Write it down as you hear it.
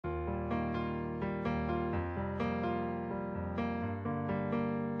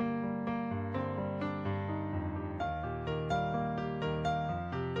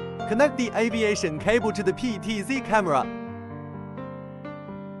Connect the aviation cable to the PTZ camera.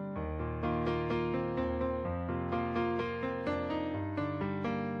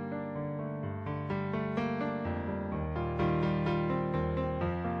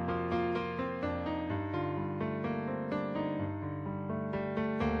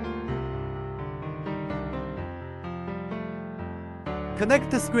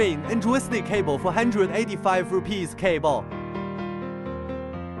 Connect the screen and joystick cable for ₹185 cable.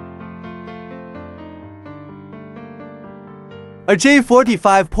 A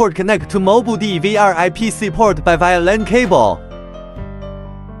J45 port connect to mobile DVR IPC port by via LAN cable.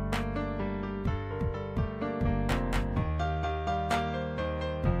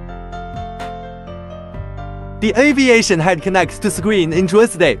 The aviation head connects to screen in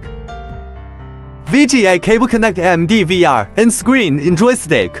joystick. VGA cable connect MDVR and screen in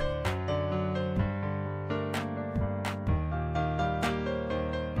joystick.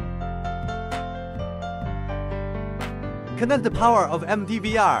 Connect the power of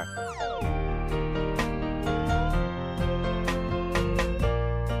MDVR.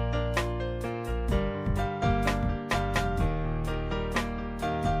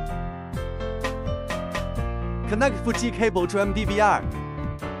 Connect Fuji cable to MDVR.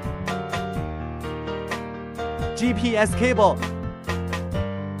 GPS cable.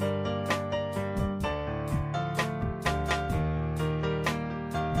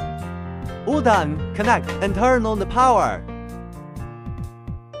 All done. Connect and turn on the power.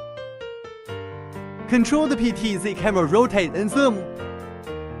 Control the PTZ camera rotate and zoom.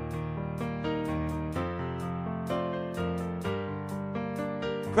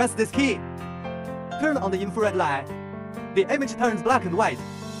 Press this key. Turn on the infrared light. The image turns black and white.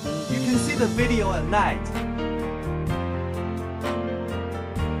 You can see the video at night.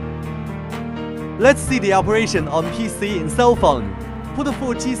 Let's see the operation on PC and cell phone. Put a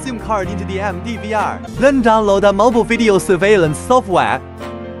 4G SIM card into the MDVR. Then download a mobile video surveillance software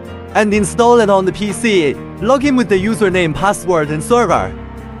and install it on the PC. Log in with the username, password and server.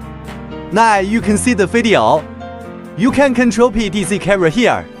 Now you can see the video. You can control PTZ camera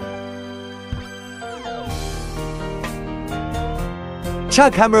here.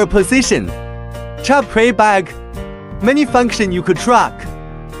 Check camera position. Check playback. Many functions you could track.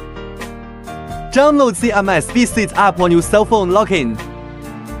 Download CMS VSeat app on your cell phone login.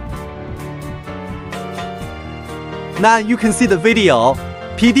 Now you can see the video.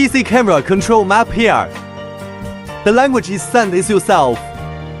 PTZ camera control map here. The language is sent is yourself.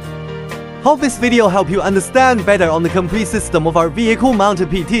 Hope this video help you understand better on the complete system of our vehicle mounted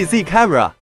PTZ camera.